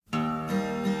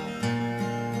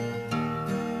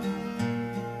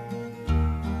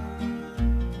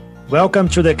Welcome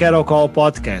to the Cattle Call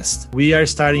podcast. We are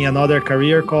starting another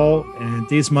career call, and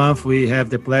this month we have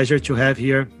the pleasure to have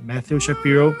here Matthew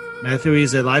Shapiro. Matthew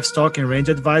is a livestock and range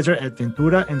advisor at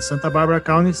Ventura and Santa Barbara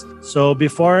counties. So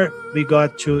before we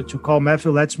got to call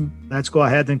Matthew, let's go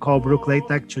ahead and call Brooke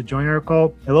Latek to join our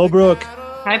call. Hello, Brooke.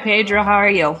 Hi, Pedro. How are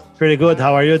you? Pretty good.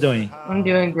 How are you doing? I'm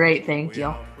doing great. Thank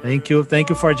you. Thank you. Thank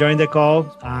you for joining the call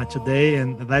today.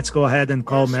 And let's go ahead and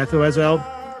call Matthew as well.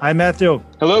 Hi, Matthew.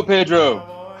 Hello, Pedro.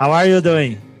 How are you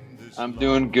doing? I'm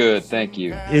doing good. Thank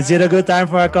you. Is it a good time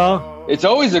for a call? It's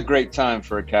always a great time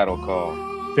for a cattle call.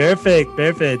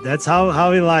 Perfect. That's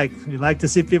how we like. We like to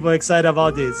see people excited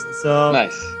about this. So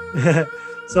nice.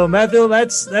 So Matthew,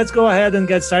 let's go ahead and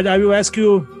get started. I will ask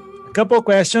you a couple of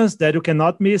questions that you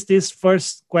cannot miss. These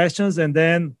first questions, and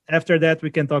then after that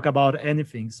we can talk about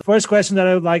anything. So first question that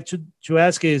I would like to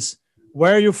ask is,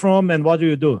 where are you from and what do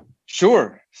you do?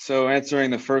 Sure. So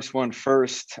answering the first one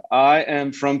first, I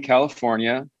am from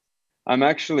California. I'm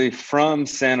actually from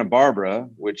Santa Barbara,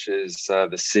 which is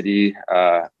the city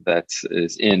that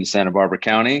is in Santa Barbara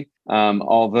County.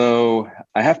 Although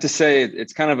I have to say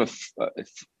it's kind of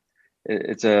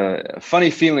it's a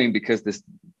funny feeling because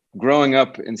growing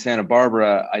up in Santa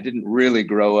Barbara, I didn't really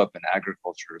grow up in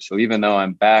agriculture. So even though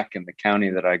I'm back in the county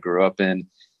that I grew up in,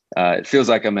 it feels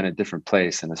like I'm in a different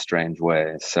place in a strange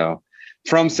way. So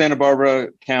from Santa Barbara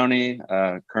County,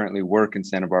 currently work in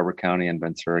Santa Barbara County and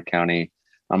Ventura County.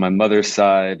 On my mother's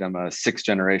side, I'm a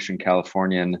sixth-generation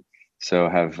Californian, so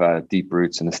have deep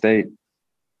roots in the state.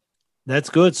 That's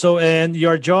good. So, and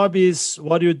your job is,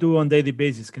 what do you do on a daily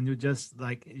basis? Can you just,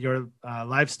 like, you're a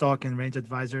livestock and range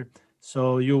advisor.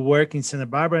 So you work in Santa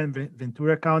Barbara and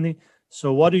Ventura County.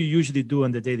 So what do you usually do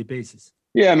on a daily basis?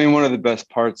 Yeah, I mean, one of the best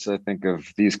parts, I think, of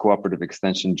these cooperative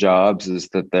extension jobs is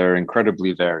that they're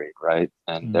incredibly varied, right?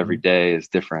 And every day is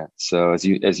different. So as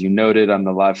you noted, I'm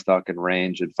the livestock and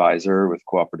range advisor with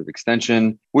Cooperative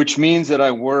Extension, which means that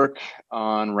I work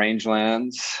on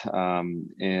rangelands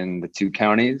in the two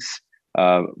counties,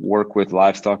 work with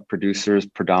livestock producers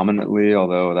predominantly,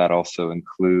 although that also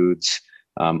includes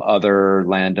other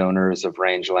landowners of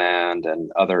rangeland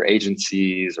and other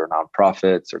agencies or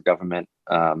nonprofits or government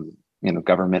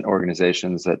government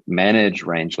organizations that manage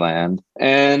rangeland.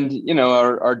 And,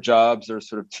 our jobs are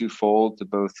sort of twofold: to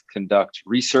both conduct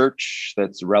research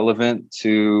that's relevant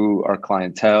to our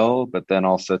clientele, but then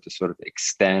also to sort of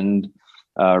extend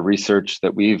research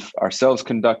that we've ourselves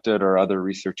conducted or other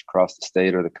research across the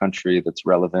state or the country that's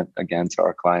relevant, again, to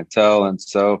our clientele. And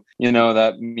so,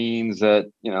 that means that,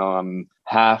 I'm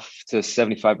half to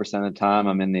 75% of the time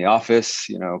I'm in the office,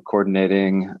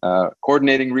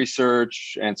 coordinating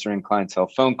research, answering clientele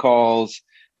phone calls,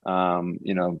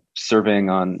 serving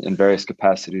in various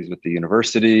capacities with the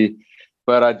university.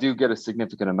 But I do get a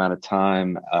significant amount of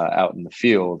time out in the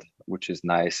field, which is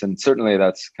nice. And certainly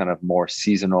that's kind of more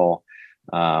seasonal.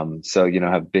 So,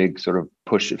 have big sort of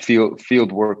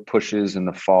field work pushes in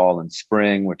the fall and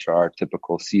spring, which are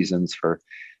typical seasons for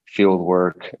field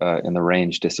work in the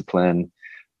range discipline.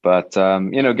 But,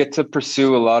 get to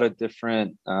pursue a lot of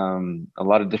different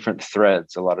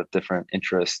threads, a lot of different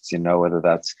interests, whether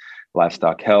that's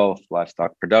livestock health,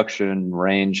 livestock production,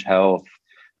 range health.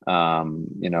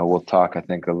 We'll talk, I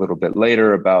think, a little bit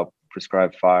later about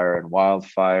prescribed fire and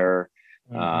wildfire.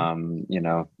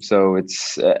 So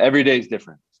it's every day is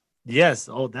different. Yes.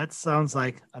 Oh, that sounds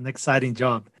like an exciting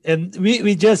job. And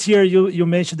we just hear you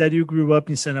mentioned that you grew up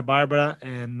in Santa Barbara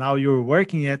and now you're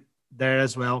working there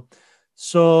as well.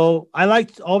 So I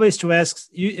like always to ask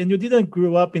you, and you didn't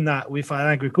grow up with an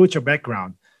agriculture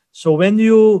background. So when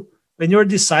you're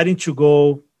deciding to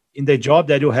go in the job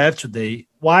that you have today,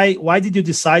 why did you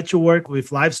decide to work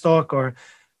with livestock, or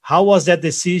how was that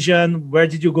decision? Where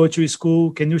did you go to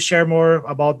school? Can you share more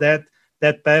about that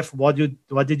path? What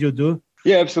did you do?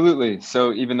 Yeah, absolutely.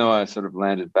 So even though I sort of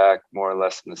landed back more or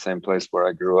less in the same place where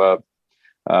I grew up,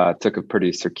 took a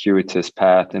pretty circuitous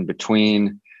path in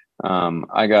between.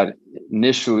 I got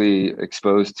initially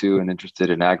exposed to and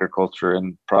interested in agriculture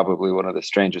in probably one of the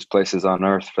strangest places on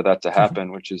earth for that to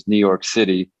happen, which is New York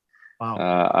City. Wow.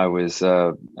 I was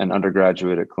an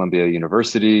undergraduate at Columbia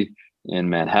University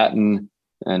in Manhattan.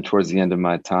 And towards the end of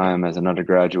my time as an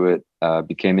undergraduate,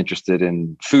 became interested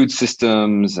in food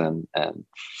systems and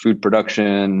food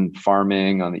production,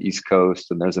 farming on the East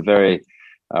Coast. And there's a very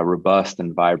robust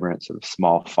and vibrant sort of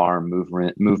small farm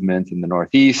movement in the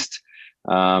Northeast.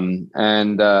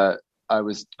 I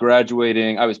was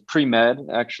graduating. I was pre-med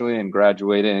actually, and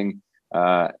graduating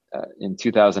in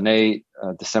 2008,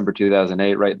 December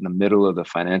 2008, right in the middle of the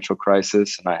financial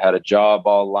crisis. And I had a job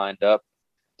all lined up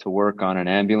to work on an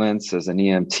ambulance as an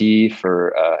EMT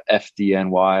for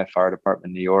FDNY, Fire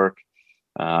Department New York.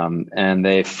 and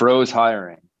they froze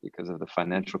hiring because of the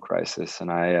financial crisis.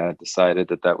 And I decided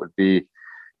that that would be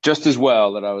just as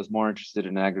well, that I was more interested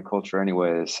in agriculture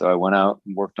anyways. So I went out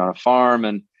and worked on a farm,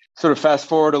 and sort of fast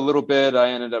forward a little bit, I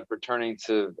ended up returning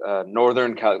to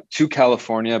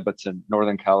California, but to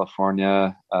Northern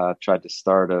California. Tried to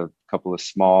start a couple of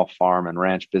small farm and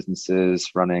ranch businesses,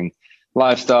 running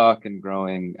livestock and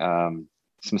growing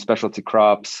some specialty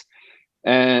crops,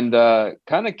 and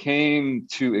kind of came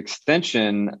to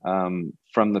extension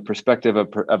from the perspective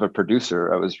of a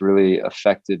producer. I was really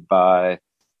affected by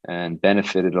and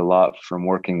benefited a lot from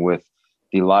working with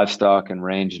the livestock and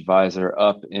range advisor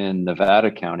up in Nevada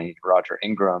County, Roger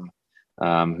Ingram,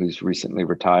 who's recently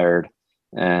retired.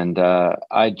 And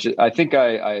I think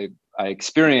I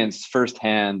experienced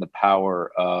firsthand the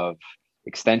power of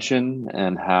extension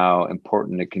and how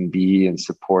important it can be in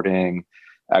supporting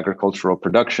agricultural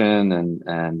production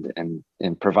and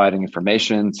in providing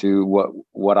information to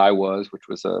what I was, which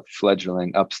was a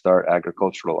fledgling upstart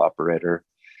agricultural operator.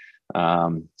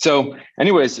 So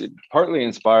anyways, partly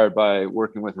inspired by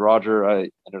working with Roger, I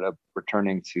ended up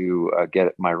returning to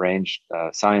get my range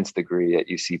science degree at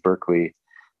UC Berkeley.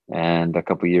 And a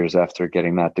couple of years after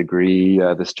getting that degree,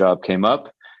 this job came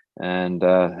up, and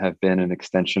have been an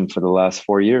extension for the last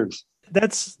 4 years.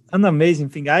 That's an amazing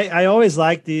thing. I always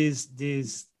like these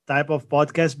type of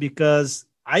podcasts because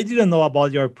I didn't know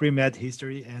about your pre-med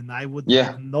history, and I would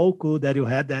have no clue that you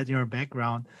had that in your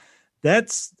background.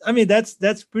 That's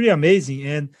pretty amazing.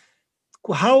 And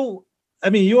how,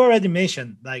 you already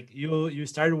mentioned, like you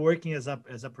started working as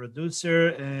a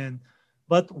producer,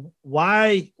 but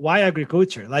why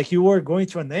agriculture? Like, you were going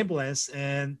to an ambulance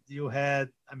and you had,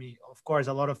 of course,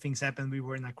 a lot of things happened. We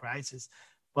were in a crisis,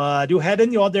 but you had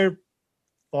any other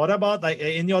thought about, like,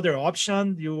 any other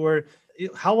option?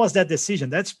 How was that decision?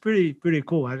 That's pretty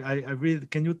cool. I really,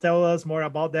 can you tell us more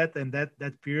about that and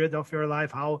that period of your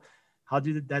life? How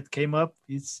did that came up?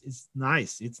 It's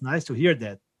nice. It's nice to hear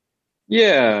that.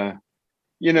 Yeah.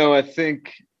 I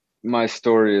think my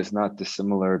story is not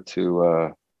dissimilar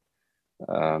to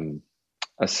a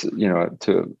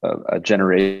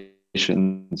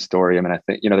generation story. I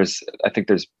think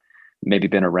there's maybe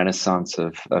been a renaissance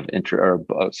of interest, or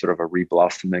sort of a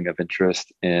reblossoming of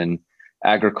interest in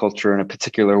agriculture in a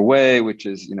particular way, which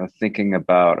is, thinking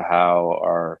about how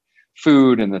our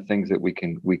food and the things that we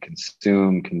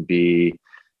consume can be,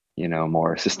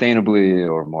 more sustainably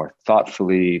or more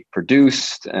thoughtfully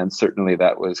produced. And certainly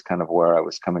that was kind of where I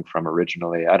was coming from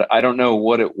originally. I don't know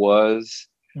what it was,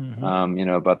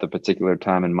 about the particular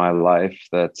time in my life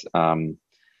that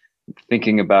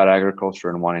thinking about agriculture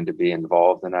and wanting to be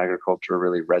involved in agriculture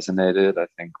really resonated, I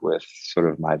think, with sort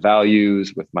of my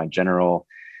values, with my general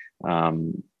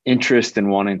interest in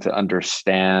wanting to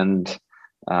understand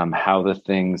how the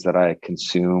things that I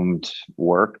consumed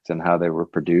worked and how they were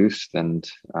produced. And,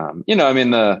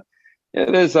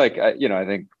 there's like, I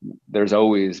think there's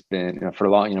always been, for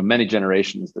many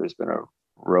generations, there's been a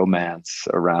romance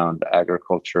around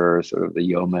agriculture, sort of the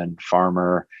yeoman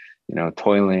farmer,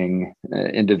 toiling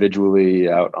individually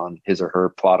out on his or her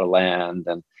plot of land.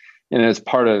 And, it's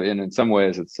part of, and in some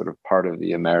ways it's sort of part of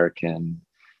the American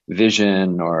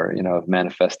vision, or, of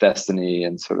manifest destiny,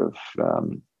 and sort of,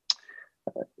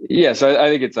 so I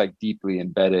think it's like deeply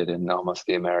embedded in almost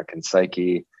the American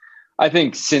psyche. I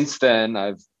think since then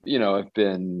I've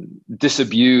been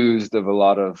disabused of a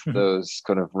lot of those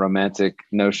kind of romantic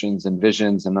notions and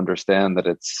visions, and understand that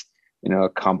it's, a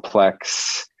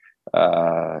complex,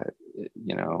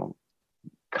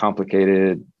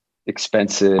 complicated,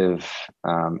 expensive,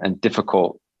 and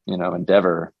difficult,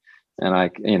 endeavor. And I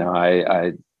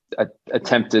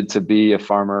attempted to be a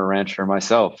farmer or rancher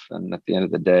myself, and at the end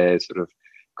of the day, I sort of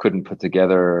couldn't put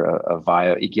together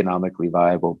a economically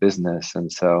viable business. And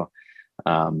so,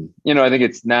 I think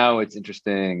it's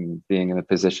interesting being in the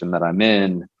position that I'm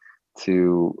in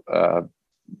to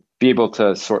be able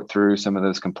to sort through some of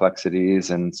those complexities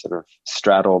and sort of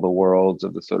straddle the worlds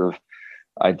of the sort of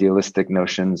idealistic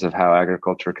notions of how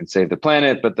agriculture can save the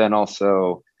planet, but then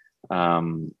also,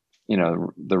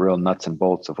 the real nuts and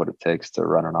bolts of what it takes to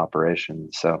run an operation.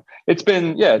 So it's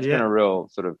been a real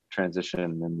sort of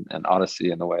transition and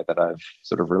odyssey in the way that I've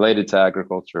sort of related to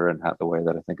agriculture and the way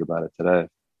that I think about it today.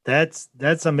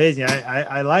 That's amazing.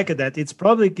 I like it. That it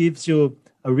probably gives you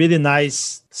a really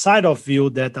nice side of view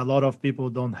that a lot of people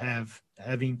don't have,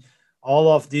 having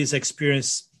all of this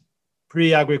experience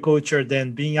pre-agriculture,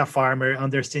 then being a farmer,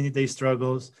 understanding their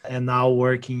struggles, and now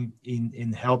working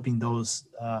in helping those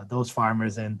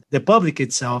farmers and the public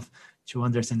itself to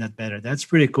understand that better. That's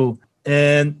pretty cool.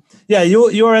 And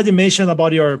you already mentioned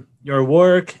about your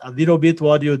work, a little bit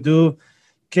what you do.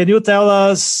 Can you tell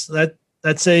us that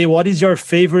let's say, what is your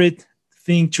favorite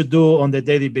thing to do on the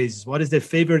daily basis? What is the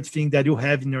favorite thing that you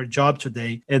have in your job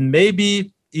today? And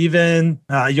maybe even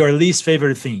your least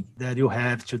favorite thing that you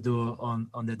have to do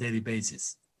on the daily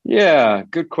basis? Yeah,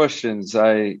 good questions.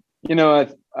 I'm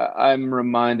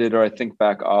reminded, or I think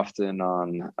back often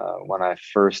on when I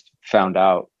first found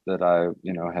out that I,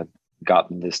 had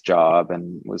gotten this job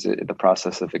and was in the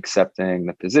process of accepting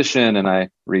the position. And I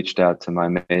reached out to my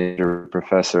major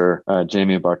professor,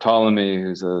 Jamie Bartolome,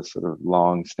 who's a sort of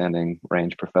long-standing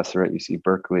range professor at UC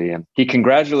Berkeley. And he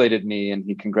congratulated me, and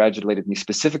he congratulated me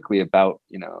specifically about,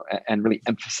 and really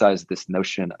emphasized this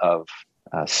notion of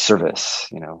service,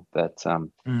 that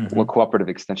what cooperative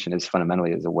extension is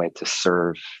fundamentally is a way to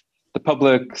serve the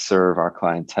public, serve our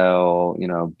clientele,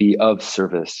 be of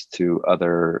service to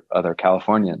other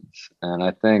Californians. And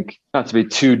I think, not to be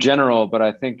too general, but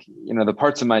I think, the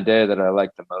parts of my day that I like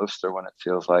the most are when it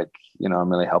feels like, I'm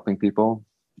really helping people.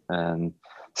 And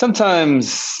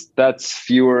sometimes that's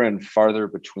fewer and farther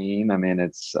between. I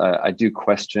mean, I do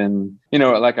question,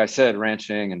 like I said,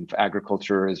 ranching and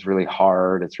agriculture is really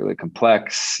hard. It's really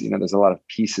complex. There's a lot of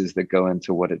pieces that go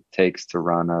into what it takes to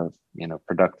run a,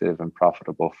 productive and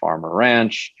profitable farm or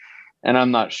ranch. And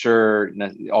I'm not sure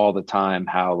all the time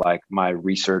how like my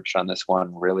research on this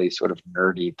one really sort of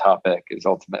nerdy topic is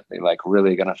ultimately like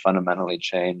really going to fundamentally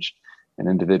change an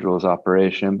individual's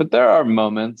operation. But there are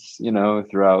moments,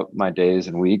 throughout my days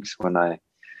and weeks when I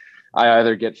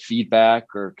either get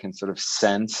feedback or can sort of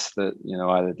sense that,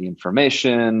 either the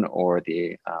information or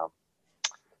the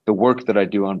work that I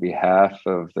do on behalf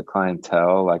of the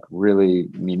clientele, like really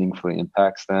meaningfully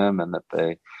impacts them. And that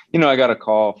they, I got a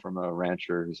call from a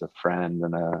rancher who's a friend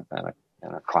and a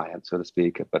client, so to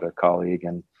speak, but a colleague.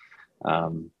 And,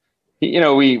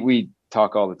 we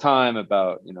talk all the time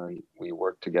about, we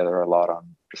work together a lot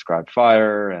on prescribed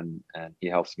fire, and he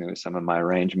helps me with some of my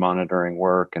range monitoring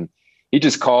work. And he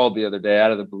just called the other day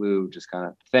out of the blue, just kind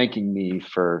of thanking me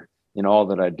for, all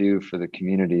that I do for the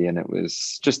community. And it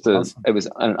was just Awesome. It was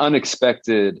an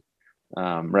unexpected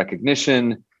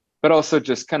recognition, but also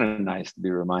just kind of nice to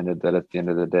be reminded that at the end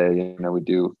of the day,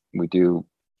 we do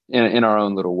in our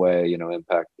own little way,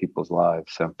 impact people's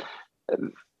lives. So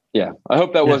yeah, I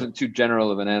hope that wasn't too general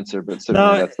of an answer, but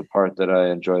certainly that's the part that I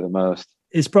enjoy the most.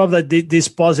 It's probably this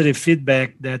positive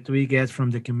feedback that we get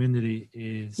from the community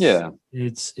is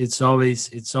it's always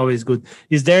good.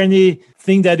 Is there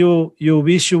anything that you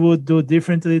wish you would do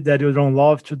differently that you don't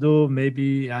love to do?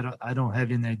 Maybe I don't have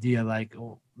an idea,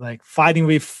 like fighting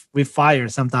with fire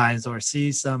sometimes, or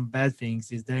see some bad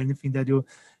things. Is there anything that you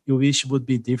wish would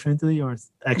be differently, or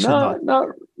actually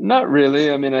not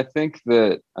really? I mean, I think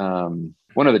that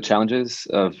one of the challenges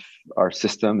of our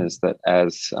system is that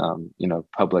as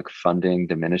public funding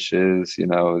diminishes,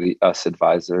 us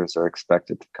advisors are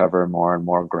expected to cover more and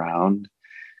more ground.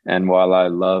 And while I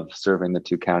love serving the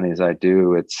two counties I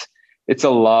do, it's a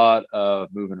lot of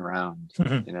moving around,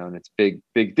 and it's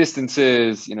big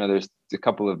distances. There's a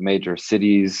couple of major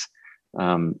cities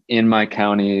in my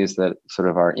counties that sort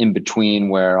of are in between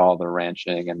where all the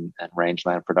ranching and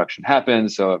rangeland production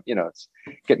happens. So, it's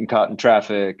getting caught in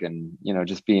traffic and,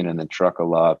 just being in the truck a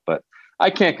lot, but I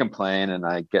can't complain. And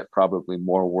I get probably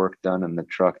more work done in the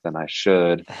truck than I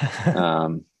should.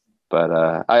 But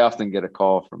I often get a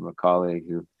call from a colleague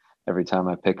who every time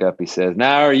I pick up, he says,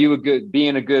 "Now, are you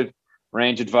being a good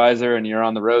range advisor and you're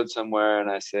on the road somewhere?" And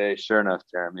I say, "Sure enough,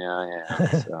 Jeremy, I am."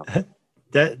 So.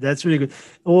 That's really good.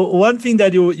 One thing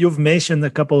that you've mentioned a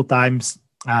couple of times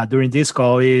during this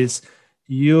call is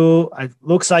it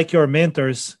looks like your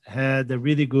mentors had a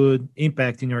really good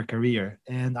impact in your career.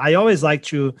 And I always like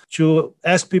to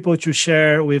ask people to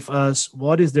share with us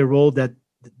what is the role that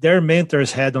their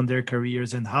mentors had on their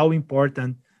careers and how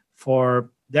important for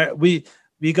that. We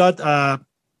got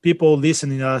people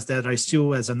listening to us that are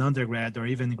still as an undergrad or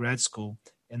even in grad school.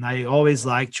 And I always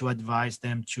like to advise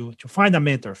them to find a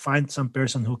mentor, find some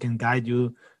person who can guide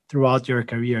you throughout your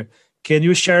career. Can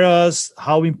you share us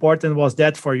how important was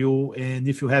that for you? And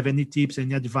if you have any tips,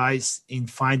 any advice in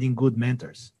finding good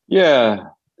mentors? Yeah,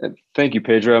 thank you,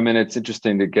 Pedro. I mean, it's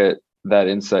interesting to get that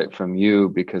insight from you,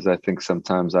 because I think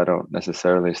sometimes I don't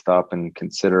necessarily stop and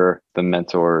consider the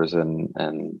mentors and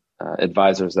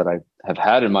advisors that I have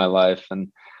had in my life. And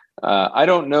I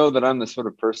don't know that I'm the sort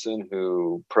of person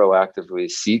who proactively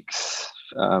seeks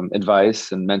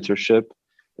advice and mentorship.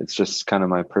 It's just kind of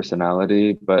my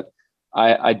personality. But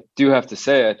I do have to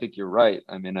say, I think you're right.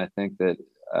 I mean, I think that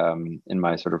in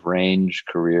my sort of range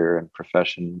career and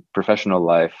professional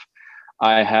life,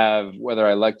 I have, whether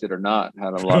I liked it or not,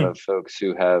 had a lot of folks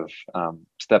who have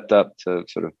stepped up to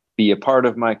sort of be a part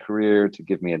of my career, to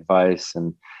give me advice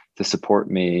and to support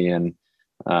me. And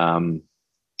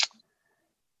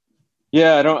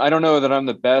Yeah, I don't know that I'm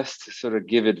the best to sort of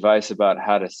give advice about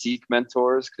how to seek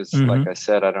mentors because like Mm-hmm. I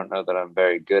said, I don't know that I'm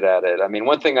very good at it. I mean,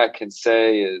 one thing I can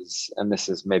say is, and this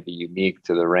is maybe unique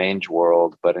to the range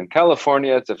world, but in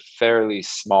California, it's a fairly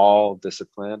small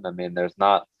discipline. I mean, there's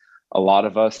not a lot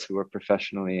of us who are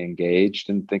professionally engaged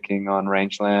in thinking on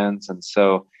rangelands. And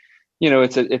so,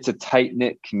 it's a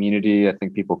tight-knit community. I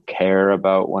think people care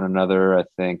about one another. I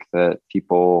think that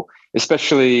people,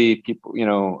 especially people,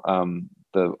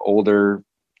 the older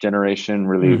generation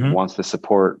really Mm-hmm. wants to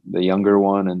support the younger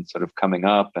one and sort of coming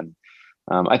up. And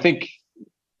I think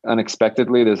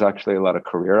unexpectedly, there's actually a lot of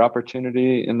career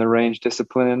opportunity in the range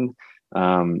discipline.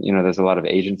 There's a lot of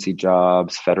agency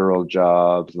jobs, federal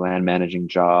jobs, land managing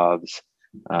jobs.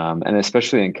 And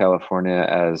especially in California,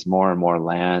 as more and more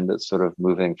land is sort of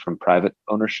moving from private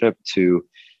ownership to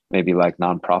maybe like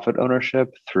nonprofit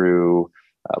ownership through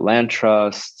land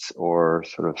trusts or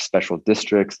sort of special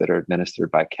districts that are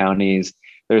administered by counties,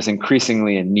 there's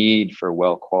increasingly a need for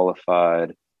well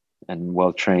qualified and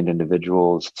well trained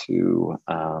individuals to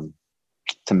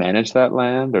manage that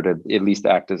land or to at least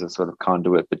act as a sort of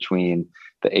conduit between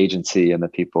the agency and the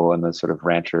people and the sort of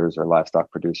ranchers or livestock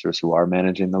producers who are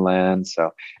managing the land. So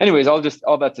anyways, all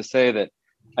that to say that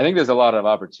I think there's a lot of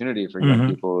opportunity for young Mm-hmm.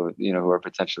 people, who are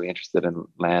potentially interested in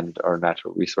land or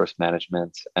natural resource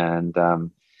management. And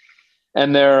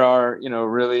there are,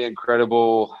 really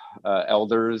incredible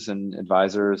elders and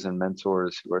advisors and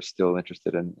mentors who are still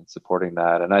interested in supporting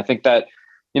that. And I think that,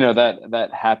 that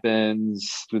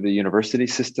happens through the university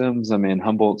systems. I mean,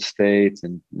 Humboldt State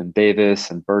and Davis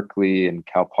and Berkeley and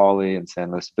Cal Poly and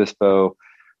San Luis Obispo.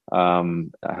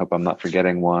 I hope I'm not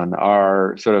forgetting one,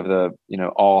 are sort of the,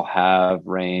 all have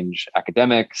range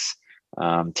academics,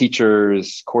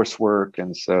 teachers, coursework.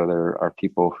 And so there are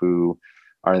people who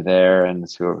are there and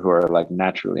who are like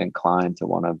naturally inclined to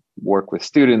want to work with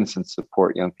students and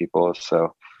support young people.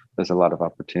 So there's a lot of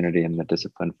opportunity in the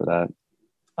discipline for that.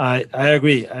 I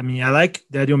agree. I mean, I like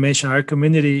that you mentioned our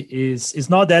community is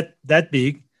not that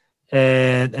big,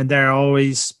 and there are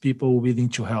always people willing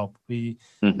to help.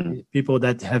 Mm-hmm. People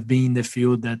that have been in the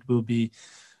field that will be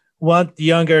want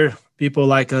younger people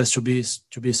like us to be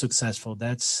successful.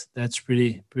 That's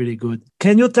pretty good.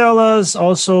 Can you tell us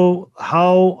also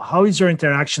how is your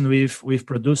interaction with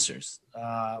producers?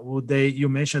 Would they, you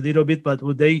mentioned a little bit, but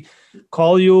would they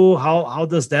call you? How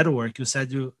does that work? You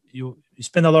said you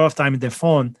spend a lot of time in the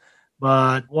phone,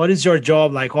 but what is your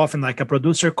job like? Often, like a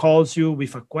producer calls you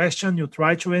with a question, you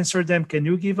try to answer them. Can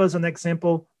you give us an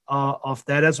example of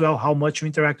that as well? How much you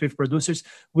interact with producers?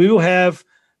 We will have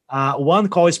one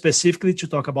call specifically to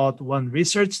talk about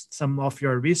some of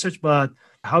your research, but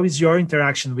how is your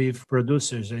interaction with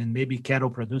producers and maybe cattle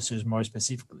producers more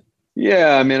specifically?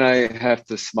 Yeah, I mean, I have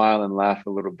to smile and laugh a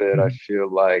little bit. I Mhm. feel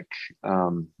like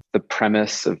the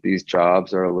premise of these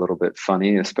jobs are a little bit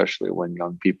funny, especially when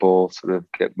young people sort of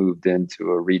get moved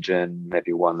into a region,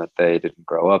 maybe one that they didn't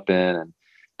grow up in and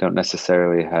don't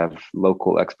necessarily have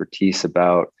local expertise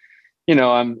about.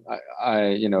 I'm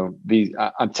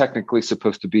technically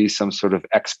supposed to be some sort of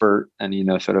expert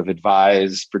and, sort of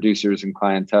advise producers and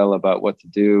clientele about what to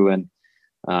do. And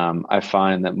I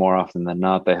find that more often than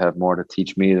not, they have more to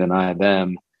teach me than I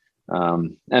them.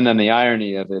 And then the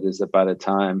irony of it is that by the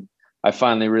time I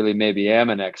finally really maybe am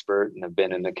an expert and have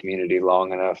been in the community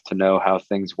long enough to know how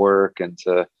things work and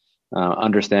to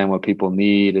understand what people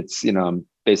need, it's, I'm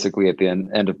basically at the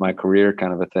end of my career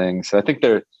kind of a thing. So I think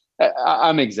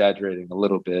I'm exaggerating a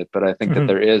little bit, but I think that Mhm.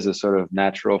 there is a sort of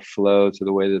natural flow to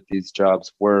the way that these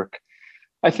jobs work.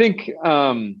 I think,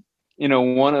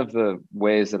 one of the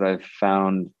ways that I've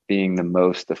found being the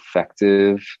most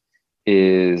effective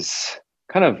is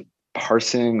kind of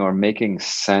parsing or making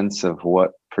sense of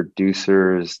what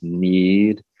producers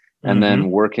need and then Mhm.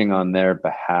 working on their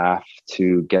behalf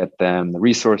to get them the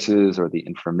resources or the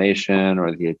information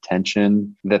or the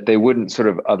attention that they wouldn't sort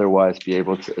of otherwise be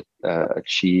able to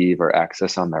achieve or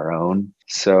access on their own.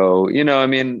 So,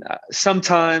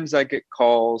 sometimes I get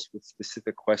calls with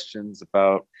specific questions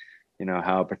about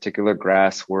how a particular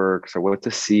grass works or what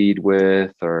to seed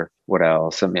with or what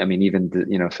else. I mean, even,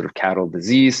 sort of cattle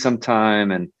disease sometime.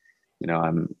 And,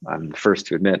 I'm the first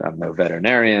to admit I'm no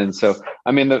veterinarian. So,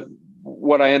 I mean,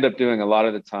 what I end up doing a lot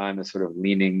of the time is sort of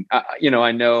leaning,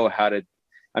 I know how to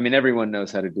I mean, everyone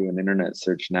knows how to do an internet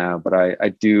search now, but I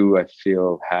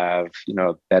feel have,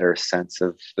 a better sense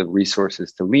of the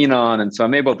resources to lean on. And so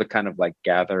I'm able to kind of like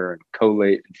gather and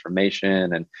collate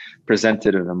information and present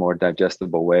it in a more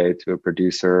digestible way to a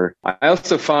producer. I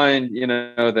also find,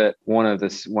 that one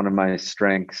of my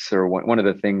strengths, or one of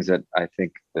the things that I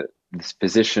think that this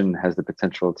position has the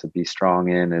potential to be strong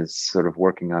in, is sort of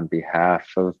working on behalf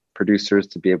of producers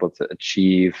to be able to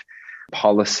achieve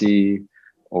policy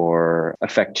or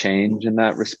affect change in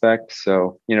that respect.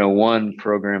 So, one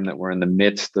program that we're in the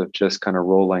midst of just kind of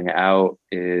rolling out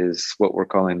is what we're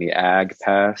calling the Ag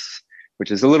Pass, which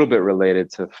is a little bit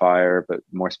related to fire, but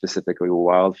more specifically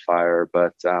wildfire.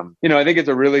 But, I think it's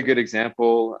a really good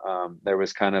example. There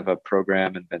was kind of a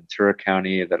program in Ventura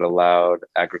County that allowed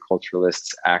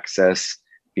agriculturalists access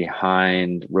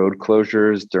behind road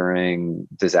closures during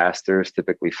disasters,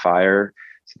 typically fire,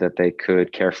 so that they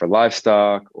could care for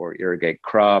livestock or irrigate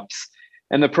crops.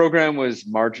 And the program was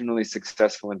marginally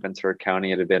successful in Ventura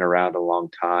County. It had been around a long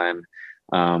time.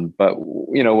 But,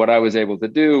 what I was able to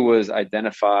do was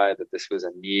identify that this was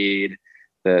a need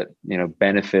that,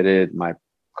 benefited my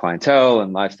clientele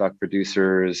and livestock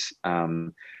producers,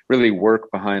 really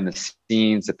work behind the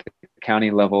scenes at the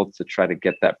county level to try to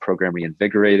get that program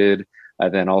reinvigorated. I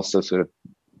then also sort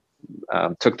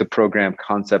of took the program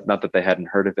concept, not that they hadn't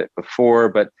heard of it before,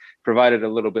 but provided a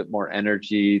little bit more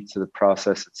energy to the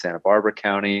process at Santa Barbara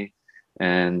County.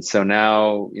 And so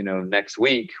now, next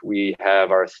week, we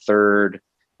have our third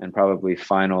and probably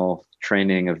final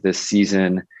training of this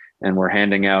season. And we're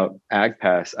handing out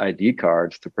AgPass ID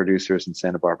cards to producers in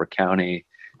Santa Barbara County.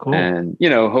 Cool. And,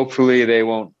 hopefully they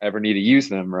won't ever need to use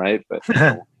them, right? But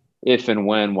if and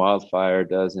when wildfire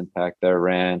does impact their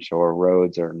ranch, or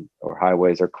roads or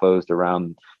highways are closed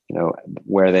around,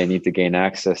 where they need to gain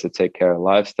access to take care of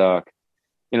livestock,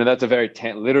 that's a very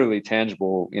literally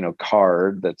tangible,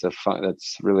 card.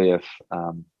 That's really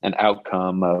an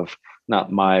outcome of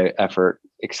not my effort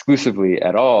exclusively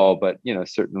at all, but,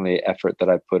 certainly effort that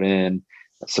I put in,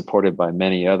 supported by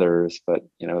many others. But,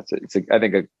 it's I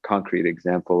think a concrete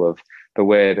example of the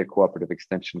way that cooperative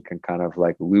extension can kind of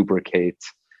like lubricate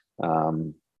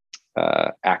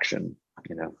action.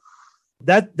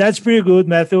 That's pretty good,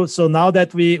 Matthew. So now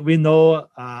that we know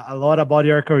a lot about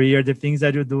your career, the things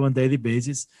that you do on a daily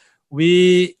basis,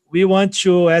 we want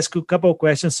to ask you a couple of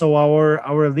questions so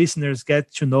our listeners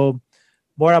get to know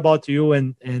more about you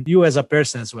and you as a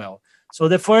person as well. So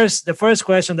the first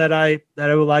question that I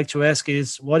would like to ask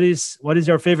is, what is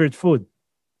your favorite food?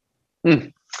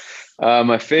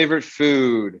 My favorite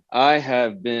food, I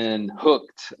have been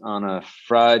hooked on a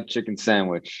fried chicken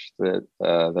sandwich that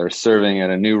they're serving at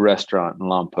a new restaurant in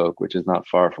Lompoc, which is not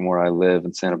far from where I live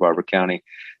in Santa Barbara County.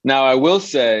 Now, I will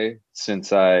say,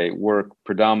 since I work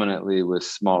predominantly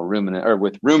with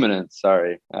ruminants,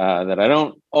 that I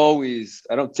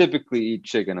don't typically eat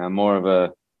chicken. I'm more of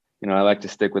a, I like to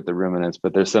stick with the ruminants,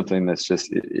 but there's something that's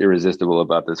just irresistible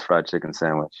about this fried chicken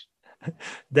sandwich.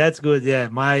 That's good. Yeah.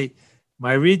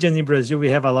 My region in Brazil,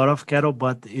 we have a lot of cattle,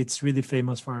 but it's really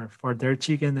famous for their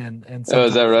chicken. And oh,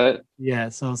 is that right? Yeah.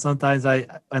 So sometimes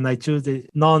when I choose the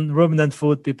non-ruminant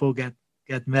food, people get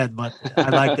mad, but I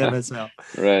like them as well.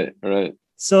 Right.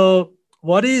 So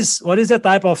what is the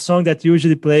type of song that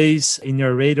usually plays in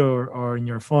your radio or in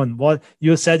your phone? What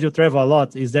you said you travel a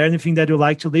lot. Is there anything that you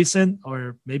like to listen,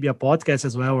 or maybe a podcast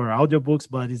as well, or audiobooks?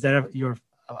 But is there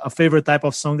a favorite type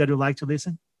of song that you like to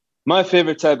listen? My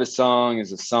favorite type of song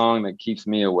is a song that keeps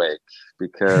me awake,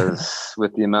 because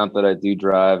with the amount that I do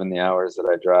drive and the hours that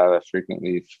I drive, I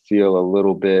frequently feel a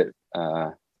little bit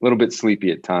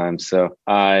sleepy at times. So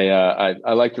I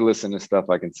like to listen to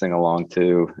stuff I can sing along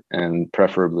to, and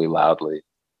preferably loudly.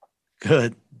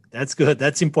 Good. That's good.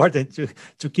 That's important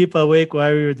to keep awake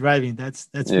while you're driving. That's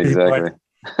really exactly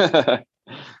important.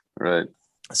 Right.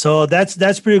 So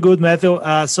that's pretty good, Matthew.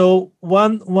 So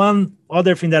one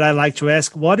other thing that I like to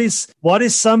ask: what is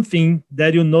something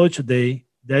that you know today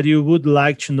that you would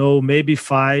like to know maybe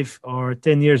 5 or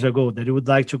 10 years ago, that you would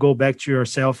like to go back to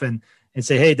yourself and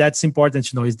say, hey, that's important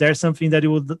to know? Is there something that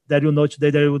you know today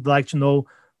that you would like to know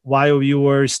while you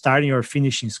were starting or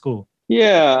finishing school?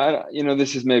 Yeah,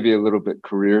 this is maybe a little bit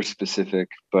career specific,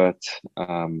 but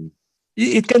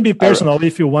it can be personal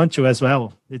if you want to as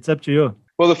well. It's up to you.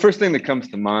 Well, the first thing that comes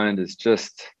to mind is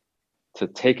just to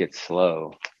take it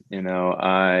slow.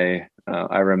 I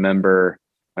remember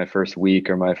my first week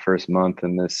or my first month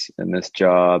in this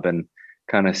job, and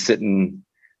kind of sitting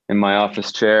in my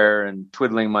office chair and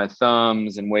twiddling my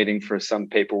thumbs and waiting for some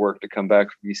paperwork to come back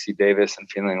from UC Davis, and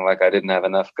feeling like I didn't have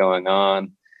enough going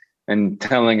on, and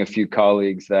telling a few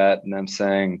colleagues that, and I'm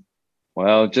saying,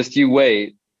 well, just you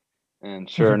wait. And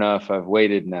sure enough, I've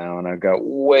waited now, and I've got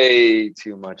way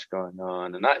too much going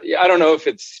on. And I don't know if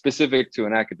it's specific to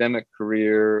an academic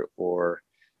career or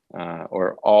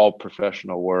all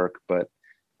professional work, but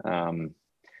I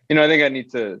think I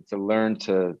need to learn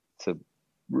to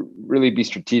really be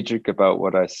strategic about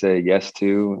what I say yes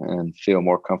to, and feel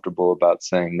more comfortable about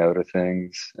saying no to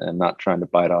things, and not trying to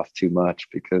bite off too much,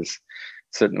 because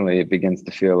certainly it begins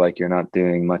to feel like you're not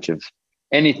doing much of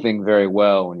anything very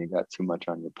well when you got too much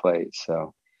on your plate.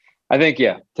 So I think,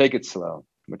 take it slow,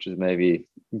 which is maybe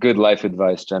good life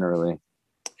advice generally.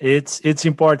 It's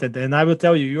important. And I will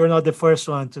tell you, you're not the first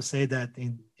one to say that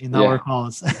in our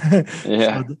calls.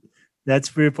 Yeah. So that's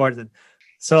pretty important.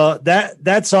 So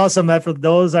that's awesome, Method.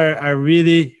 Those are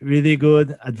really, really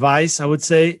good advice, I would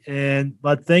say.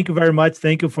 But thank you very much.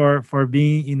 Thank you for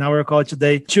being in our call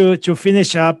today. To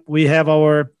finish up, we have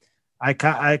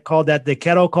I call that the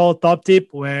Kettle Call top tip,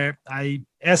 where I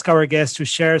ask our guests to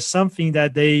share something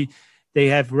that they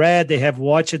have read, they have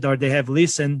watched, or they have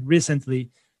listened recently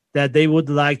that they would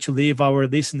like to leave our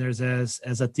listeners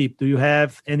as a tip. Do you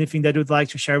have anything that you'd like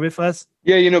to share with us?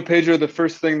 Yeah, Pedro, the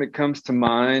first thing that comes to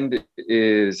mind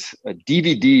is a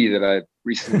DVD that I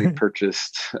recently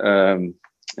purchased. And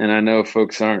I know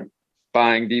folks aren't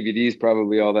buying DVDs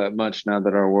probably all that much now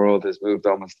that our world has moved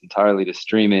almost entirely to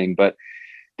streaming. But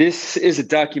this is a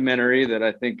documentary that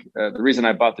I think the reason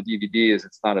I bought the DVD is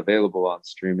it's not available on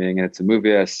streaming. And it's a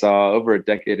movie I saw over a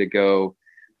decade ago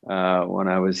when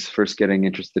I was first getting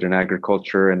interested in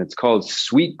agriculture, and it's called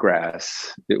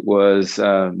Sweetgrass. It was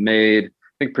made, I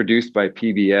think, produced by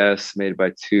PBS, made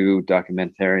by two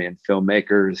documentarian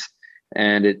filmmakers,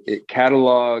 and it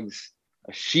catalogs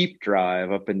a sheep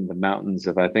drive up in the mountains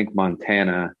of, I think,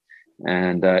 Montana.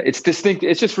 And it's distinct.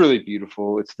 It's just really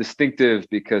beautiful. It's distinctive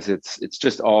because it's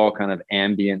just all kind of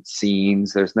ambient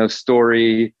scenes. There's no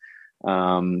story.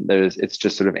 It's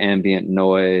just sort of ambient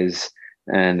noise.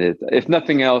 And if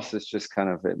nothing else, it's just kind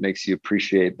of, it makes you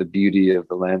appreciate the beauty of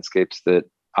the landscapes that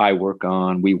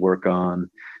we work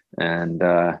on. And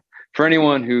for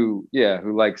anyone who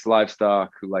likes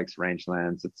livestock, who likes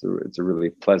rangelands, it's a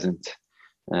really pleasant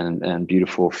and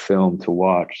beautiful film to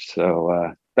watch.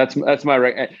 So that's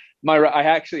I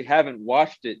actually haven't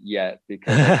watched it yet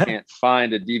because I can't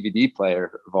find a DVD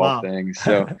player of all things.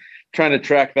 So trying to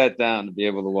track that down to be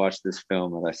able to watch this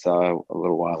film that I saw a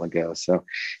little while ago. So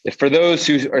if for those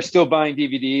who are still buying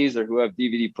DVDs or who have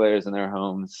DVD players in their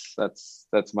homes,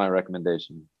 that's my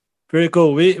recommendation. Pretty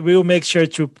cool. We will make sure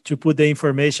to put the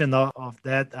information of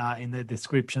that in the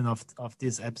description of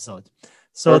this episode.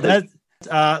 So Perfect.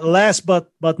 That last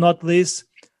but not least,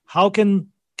 how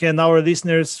can our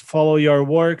listeners follow your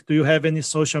work? Do you have any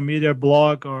social media,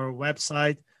 blog or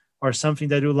website or something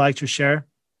that you'd like to share?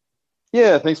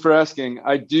 Yeah, thanks for asking.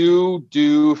 I do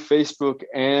Facebook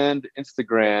and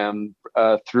Instagram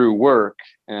through work,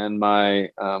 and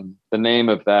my the name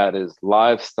of that is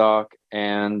Livestock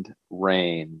and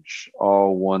Range,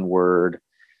 all one word.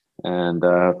 And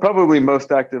probably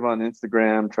most active on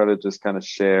Instagram. Try to just kind of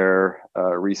share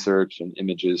research and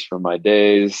images from my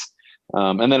days.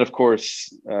 And then, of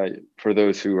course, for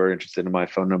those who are interested in my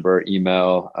phone number,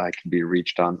 email, I can be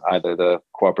reached on either the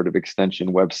Cooperative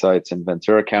Extension websites in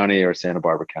Ventura County or Santa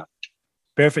Barbara County.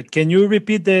 Perfect. Can you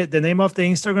repeat the name of the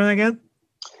Instagram again?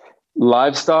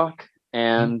 Livestock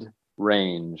and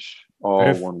Range, all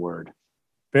Perfect. One word.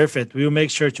 Perfect. We'll make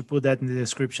sure to put that in the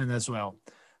description as well.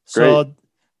 So Great.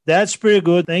 That's pretty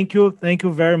good. Thank you. Thank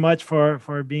you very much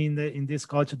for being in this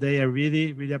call today. I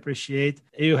really, really appreciate.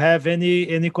 You have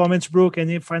any comments, Brooke?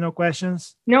 Any final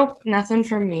questions? Nope, nothing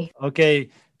from me. Okay.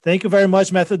 Thank you very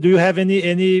much, Method. Do you have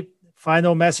any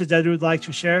final message that you would like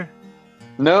to share?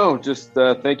 No, just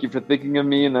thank you for thinking of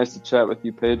me. Nice to chat with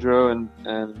you, Pedro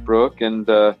and Brooke, and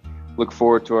look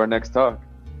forward to our next talk.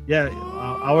 Yeah,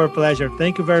 our pleasure.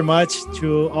 Thank you very much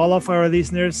to all of our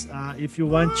listeners. If you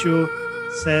want to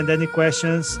send any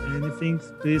questions, anything,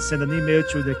 please send an email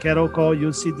to the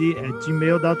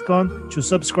kettlecallucd@gmail.com. To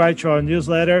subscribe to our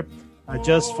newsletter,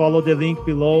 just follow the link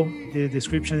below the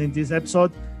description in this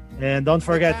episode. And don't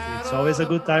forget, it's always a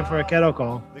good time for a kettle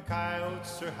call. The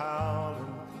coyotes are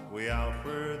howling way out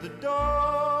where the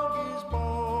dog is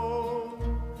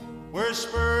born, where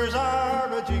spurs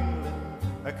are a-jingling,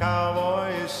 a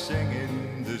cowboy is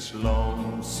singing this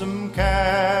lonesome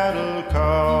cattle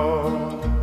call.